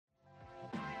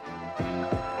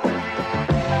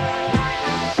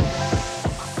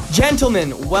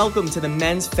Gentlemen, welcome to the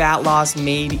Men's Fat Loss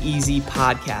Made Easy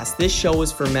podcast. This show is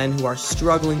for men who are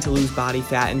struggling to lose body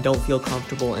fat and don't feel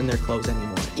comfortable in their clothes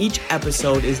anymore. Each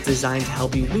episode is designed to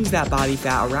help you lose that body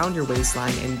fat around your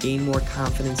waistline and gain more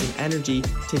confidence and energy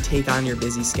to take on your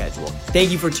busy schedule.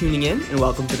 Thank you for tuning in and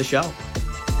welcome to the show.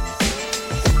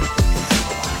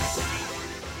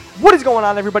 What is going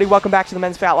on, everybody? Welcome back to the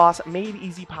Men's Fat Loss Made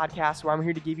Easy podcast, where I'm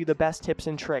here to give you the best tips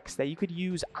and tricks that you could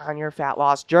use on your fat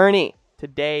loss journey.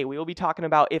 Today, we will be talking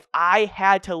about if I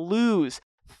had to lose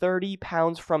 30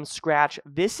 pounds from scratch,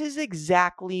 this is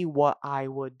exactly what I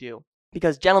would do.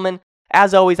 Because, gentlemen,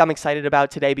 as always, I'm excited about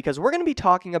today because we're going to be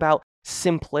talking about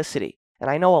simplicity.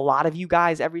 And I know a lot of you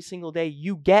guys every single day,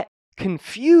 you get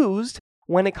confused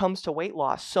when it comes to weight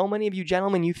loss. So many of you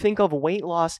gentlemen, you think of weight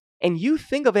loss and you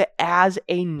think of it as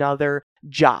another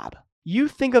job. You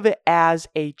think of it as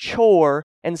a chore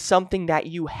and something that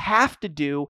you have to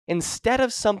do instead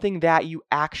of something that you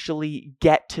actually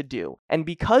get to do. And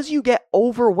because you get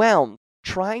overwhelmed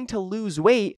trying to lose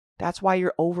weight, that's why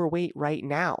you're overweight right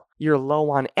now. You're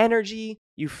low on energy.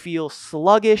 You feel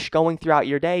sluggish going throughout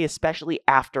your day, especially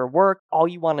after work. All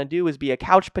you want to do is be a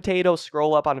couch potato,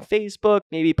 scroll up on Facebook,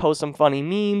 maybe post some funny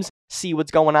memes, see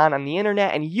what's going on the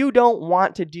internet, and you don't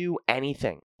want to do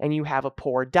anything. And you have a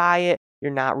poor diet.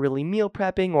 You're not really meal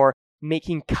prepping or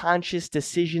making conscious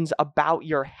decisions about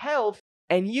your health,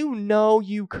 and you know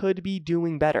you could be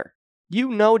doing better. You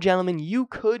know, gentlemen, you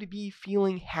could be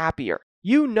feeling happier.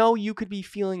 You know you could be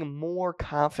feeling more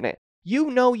confident. You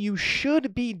know you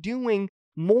should be doing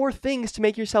more things to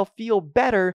make yourself feel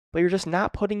better, but you're just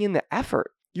not putting in the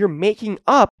effort. You're making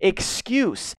up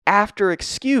excuse after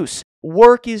excuse.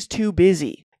 Work is too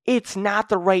busy. It's not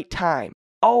the right time.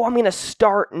 Oh, I'm going to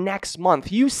start next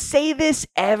month. You say this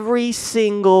every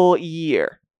single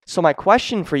year. So my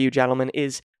question for you, gentlemen,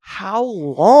 is how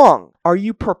long are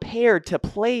you prepared to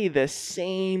play the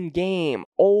same game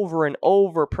over and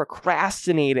over,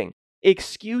 procrastinating,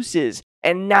 excuses,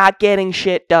 and not getting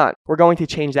shit done? We're going to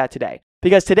change that today.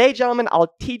 Because today, gentlemen,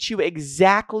 I'll teach you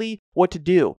exactly what to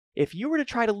do if you were to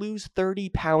try to lose 30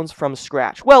 pounds from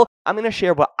scratch. Well, I'm going to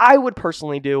share what I would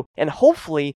personally do, and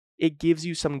hopefully it gives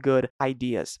you some good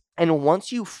ideas. And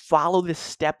once you follow this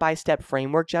step-by-step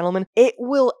framework, gentlemen, it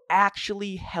will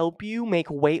actually help you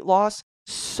make weight loss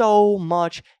so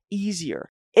much easier.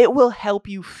 It will help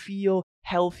you feel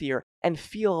healthier and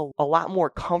feel a lot more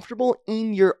comfortable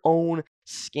in your own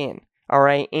skin. All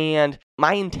right. And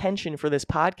my intention for this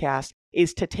podcast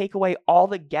is to take away all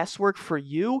the guesswork for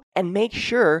you and make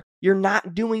sure you're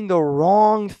not doing the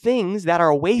wrong things that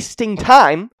are wasting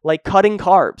time, like cutting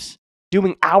carbs,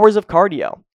 doing hours of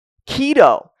cardio,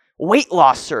 keto, weight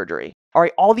loss surgery. All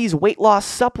right, all these weight loss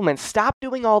supplements. Stop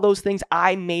doing all those things.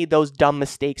 I made those dumb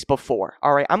mistakes before.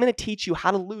 All right, I'm going to teach you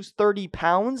how to lose 30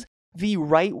 pounds the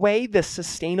right way, the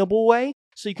sustainable way,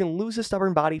 so you can lose the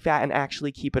stubborn body fat and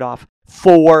actually keep it off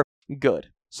for good.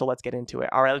 So let's get into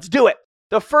it. All right, let's do it.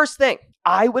 The first thing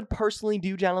I would personally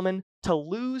do, gentlemen, to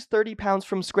lose 30 pounds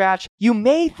from scratch, you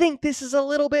may think this is a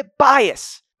little bit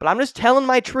biased, but I'm just telling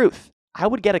my truth. I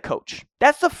would get a coach.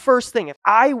 That's the first thing. If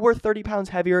I were 30 pounds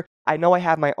heavier, I know I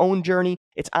have my own journey.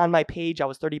 It's on my page. I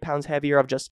was 30 pounds heavier of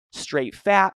just straight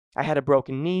fat. I had a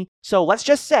broken knee. So let's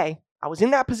just say I was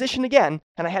in that position again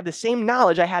and I had the same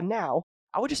knowledge I had now.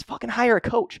 I would just fucking hire a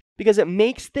coach because it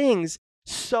makes things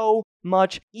so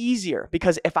much easier.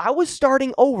 Because if I was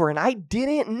starting over and I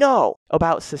didn't know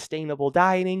about sustainable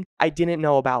dieting, I didn't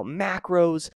know about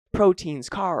macros, proteins,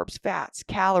 carbs, fats,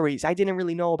 calories, I didn't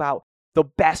really know about the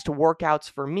best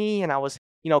workouts for me, and I was,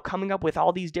 coming up with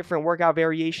all these different workout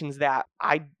variations that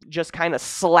I just kind of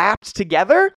slapped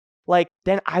together,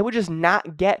 then I would just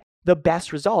not get the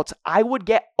best results. I would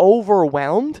get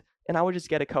overwhelmed, and I would just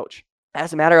get a coach.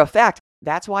 As a matter of fact,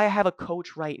 that's why I have a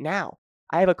coach right now.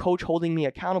 I have a coach holding me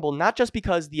accountable, not just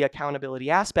because the accountability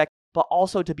aspect, but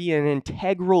also to be an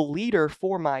integral leader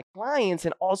for my clients,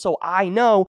 and also I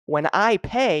know when I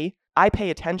pay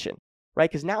attention, right?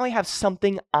 Because now I have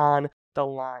something on the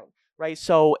line, right?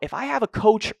 So if I have a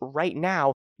coach right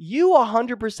now, you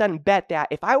 100% bet that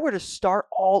if I were to start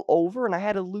all over and I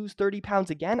had to lose 30 pounds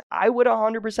again, I would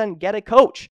 100% get a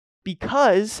coach,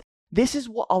 because this is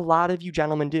what a lot of you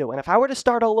gentlemen do. And if I were to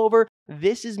start all over,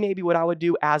 this is maybe what I would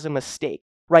do as a mistake,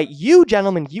 right? You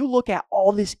gentlemen, you look at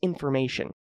all this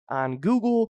information on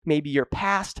Google, maybe your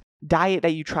past diet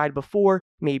that you tried before,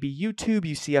 maybe YouTube,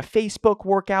 you see a Facebook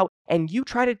workout, and you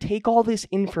try to take all this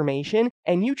information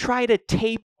and you try to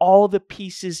tape all the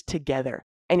pieces together.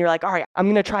 And you're like, all right, I'm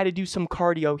going to try to do some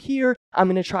cardio here. I'm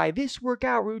going to try this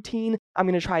workout routine. I'm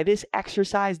going to try this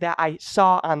exercise that I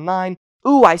saw online.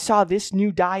 Ooh, I saw this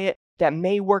new diet that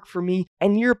may work for me.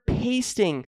 And you're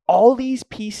pasting all these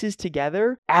pieces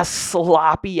together as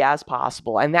sloppy as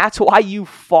possible. And that's why you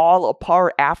fall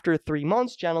apart after 3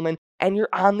 months, gentlemen, and you're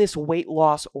on this weight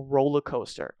loss roller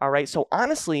coaster. All right. So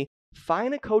honestly,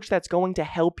 find a coach that's going to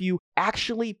help you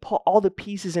actually put all the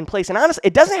pieces in place. And honestly,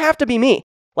 it doesn't have to be me.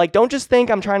 Like, don't just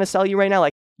think I'm trying to sell you right now.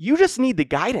 Like, you just need the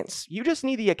guidance. You just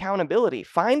need the accountability.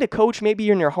 Find a coach maybe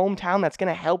in your hometown that's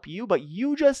going to help you, but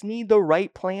you just need the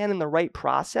right plan and the right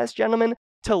process, gentlemen,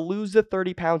 to lose the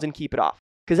 30 pounds and keep it off.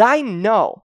 Because I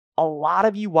know a lot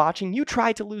of you watching, you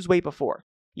tried to lose weight before.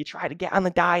 You tried to get on the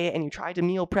diet and you tried to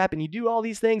meal prep and you do all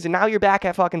these things and now you're back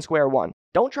at fucking square one.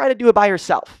 Don't try to do it by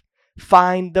yourself.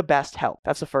 Find the best help.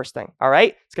 That's the first thing, all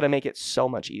right? It's going to make it so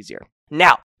much easier.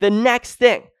 Now, the next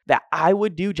thing that I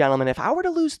would do, gentlemen, if I were to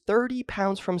lose 30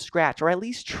 pounds from scratch, or at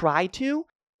least try to,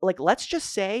 like, let's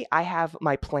just say I have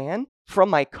my plan from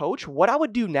my coach. What I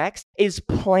would do next is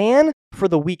plan for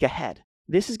the week ahead.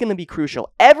 This is going to be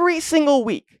crucial. Every single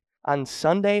week on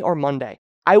Sunday or Monday,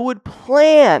 I would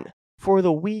plan for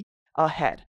the week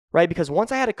ahead, right? Because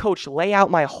once I had a coach lay out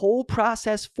my whole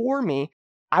process for me,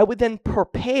 I would then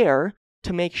prepare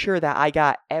to make sure that I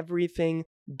got everything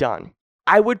done.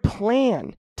 I would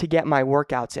plan to get my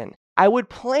workouts in. I would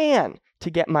plan to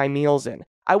get my meals in.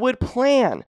 I would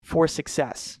plan for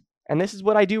success. And this is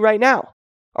what I do right now.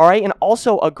 All right. And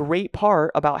also a great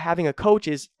part about having a coach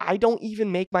is I don't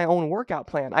even make my own workout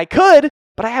plan. I could,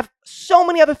 but I have so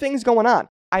many other things going on.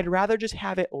 I'd rather just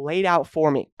have it laid out for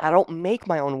me. I don't make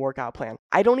my own workout plan.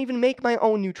 I don't even make my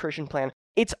own nutrition plan.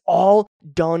 It's all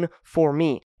done for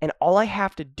me. And all I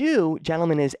have to do,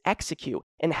 gentlemen, is execute.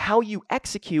 And how you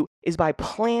execute is by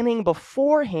planning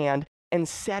beforehand and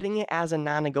setting it as a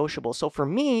non-negotiable. So for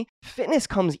me, fitness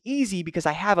comes easy because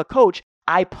I have a coach.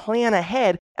 I plan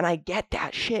ahead and I get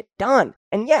that shit done.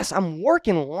 And yes, I'm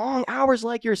working long hours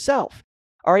like yourself.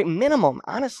 All right, minimum,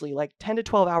 honestly, like 10 to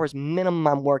 12 hours minimum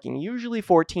I'm working, usually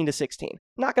 14 to 16.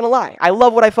 Not gonna lie, I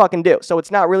love what I fucking do. So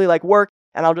it's not really like work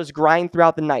and I'll just grind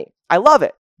throughout the night. I love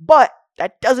it. But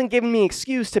that doesn't give me an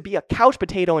excuse to be a couch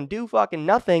potato and do fucking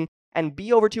nothing and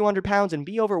be over 200 pounds and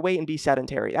be overweight and be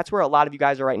sedentary. That's where a lot of you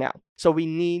guys are right now. So we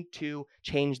need to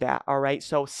change that, all right?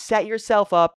 So set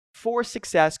yourself up for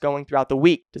success going throughout the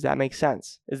week. Does that make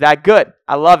sense? Is that good?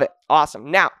 I love it. Awesome.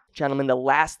 Now, gentlemen, the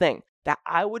last thing that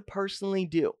I would personally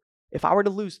do if I were to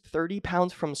lose 30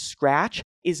 pounds from scratch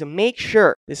is make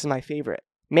sure, this is my favorite,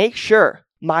 make sure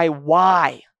my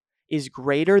why is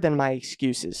greater than my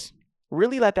excuses.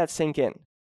 Really let that sink in.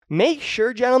 Make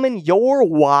sure, gentlemen, your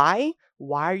why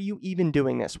are you even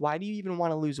doing this? Why do you even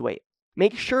want to lose weight?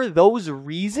 Make sure those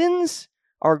reasons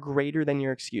are greater than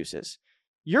your excuses.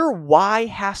 Your why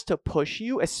has to push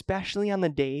you, especially on the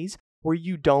days where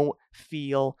you don't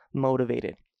feel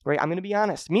motivated, right? I'm going to be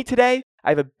honest. Me today, I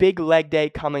have a big leg day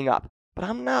coming up, but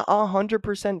I'm not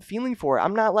 100% feeling for it.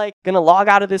 I'm not like going to log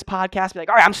out of this podcast and be like,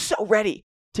 all right, I'm so ready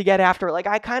to get after it. Like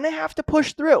I kind of have to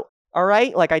push through. All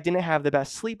right, like I didn't have the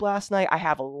best sleep last night. I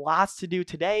have lots to do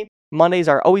today. Mondays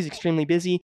are always extremely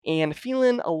busy and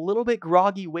feeling a little bit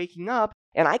groggy waking up.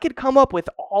 And I could come up with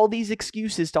all these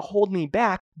excuses to hold me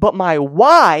back, but my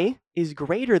why is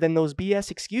greater than those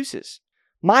BS excuses.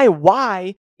 My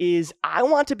why is I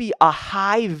want to be a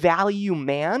high value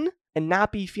man and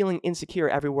not be feeling insecure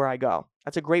everywhere I go.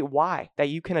 That's a great why that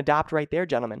you can adopt right there,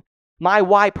 gentlemen. My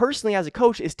why personally as a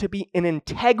coach is to be an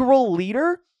integral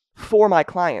leader for my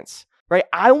clients, right?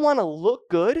 I want to look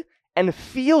good and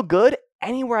feel good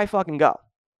anywhere I fucking go.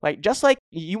 Like, just like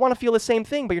you want to feel the same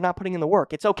thing, but you're not putting in the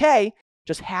work. It's okay.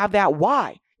 Just have that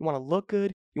why. You want to look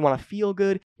good. You want to feel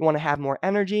good. You want to have more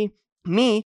energy.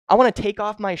 Me, I want to take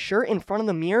off my shirt in front of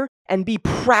the mirror and be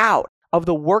proud of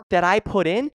the work that I put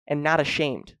in and not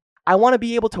ashamed. I want to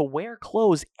be able to wear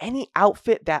clothes, any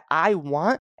outfit that I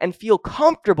want, and feel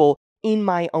comfortable in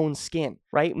my own skin,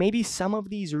 right? Maybe some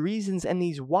of these reasons and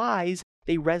these whys,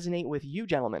 they resonate with you,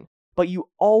 gentlemen. But you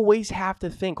always have to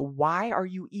think, why are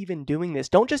you even doing this?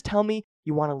 Don't just tell me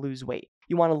you want to lose weight.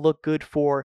 You want to look good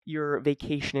for your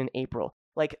vacation in April.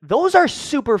 Like, those are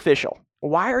superficial.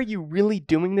 Why are you really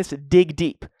doing this? Dig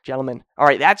deep, gentlemen. All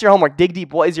right, that's your homework. Dig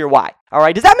deep. What is your why? All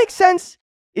right, does that make sense?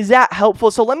 Is that helpful?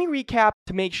 So let me recap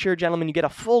to make sure, gentlemen, you get a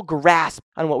full grasp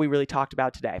on what we really talked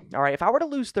about today. All right, if I were to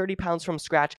lose 30 pounds from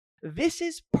scratch, this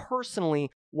is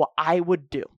personally what I would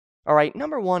do. All right,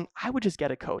 number one, I would just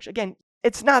get a coach. Again,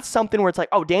 it's not something where it's like,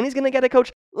 oh, Danny's going to get a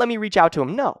coach. Let me reach out to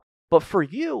him. No, but for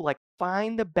you, like,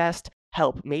 find the best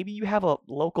help. Maybe you have a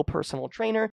local personal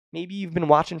trainer. Maybe you've been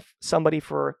watching somebody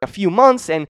for a few months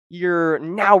and you're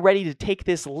now ready to take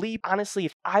this leap. Honestly,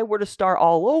 if I were to start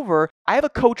all over, I have a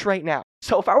coach right now.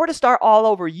 So if I were to start all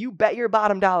over, you bet your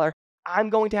bottom dollar, I'm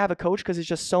going to have a coach because it's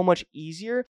just so much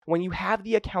easier when you have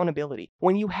the accountability,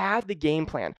 when you have the game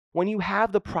plan, when you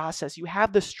have the process, you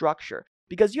have the structure.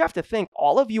 Because you have to think,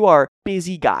 all of you are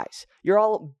busy guys. You're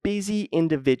all busy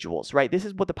individuals, right? This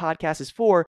is what the podcast is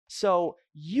for. So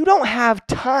you don't have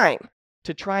time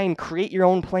to try and create your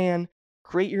own plan,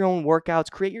 create your own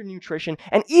workouts, create your nutrition.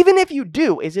 And even if you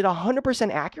do, is it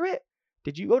 100% accurate?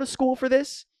 Did you go to school for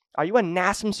this? Are you a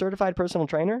NASM certified personal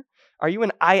trainer? Are you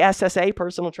an ISSA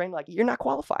personal trainer? Like, you're not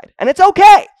qualified. And it's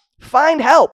okay. Find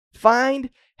help. Find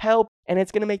help. And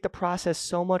it's going to make the process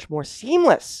so much more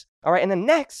seamless. All right. And then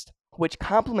next, which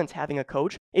complements having a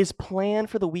coach, is plan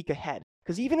for the week ahead.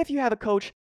 Because even if you have a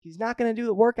coach, he's not going to do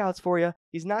the workouts for you.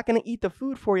 He's not going to eat the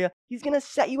food for you. He's going to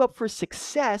set you up for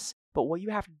success. But what you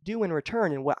have to do in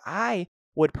return, and what I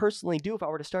would personally do if I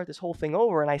were to start this whole thing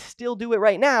over, and I still do it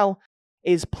right now,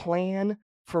 is plan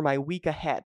for my week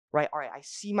ahead, right? All right, I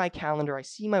see my calendar. I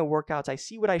see my workouts. I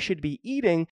see what I should be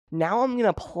eating. Now I'm going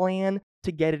to plan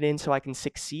to get it in so I can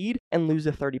succeed and lose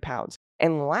the 30 pounds.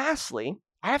 And lastly,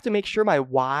 I have to make sure my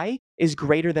why is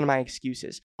greater than my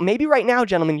excuses. Maybe right now,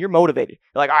 gentlemen, you're motivated.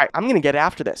 You're like, all right, I'm going to get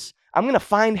after this. I'm going to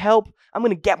find help. I'm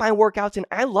going to get my workouts in.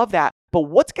 I love that. But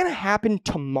what's going to happen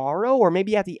tomorrow, or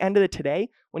maybe at the end of the today,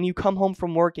 when you come home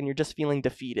from work and you're just feeling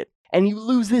defeated and you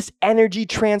lose this energy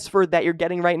transfer that you're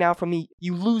getting right now from me?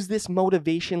 You lose this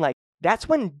motivation. Like, that's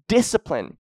when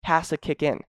discipline has to kick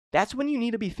in. That's when you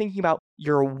need to be thinking about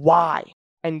your why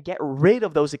and get rid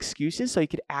of those excuses so you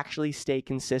could actually stay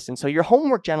consistent. So your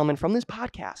homework, gentlemen, from this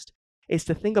podcast is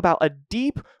to think about a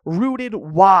deep-rooted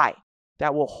why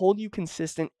that will hold you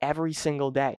consistent every single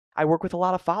day. I work with a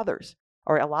lot of fathers.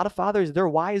 All right, a lot of fathers, their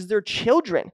why is their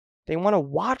children. They want to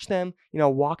watch them,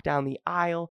 walk down the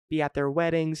aisle, be at their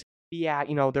weddings, be at,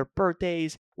 their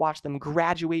birthdays, watch them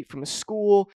graduate from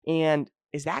school. And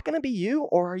is that going to be you,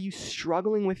 or are you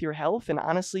struggling with your health? And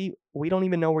honestly, we don't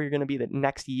even know where you're going to be the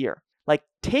next year. Like,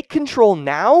 take control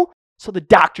now so the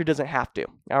doctor doesn't have to,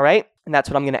 all right? And that's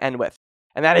what I'm going to end with.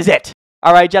 And that is it.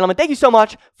 All right, gentlemen, thank you so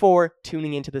much for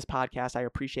tuning into this podcast. I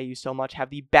appreciate you so much.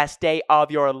 Have the best day of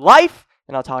your life,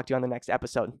 and I'll talk to you on the next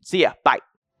episode. See ya. Bye.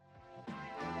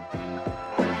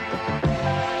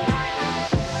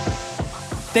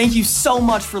 Thank you so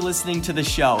much for listening to the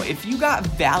show. If you got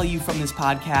value from this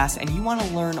podcast and you want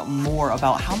to learn more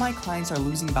about how my clients are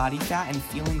losing body fat and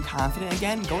feeling confident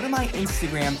again, go to my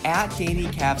Instagram at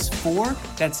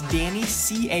DannyCavs4. That's Danny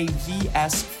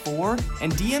CAVS 4,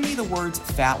 and DM me the words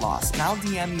fat loss, and I'll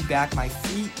DM you back my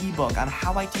free ebook on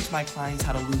how I teach my clients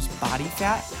how to lose body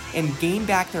fat and gain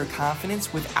back their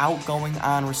confidence without going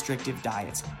on restrictive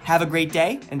diets. Have a great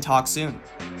day and talk soon.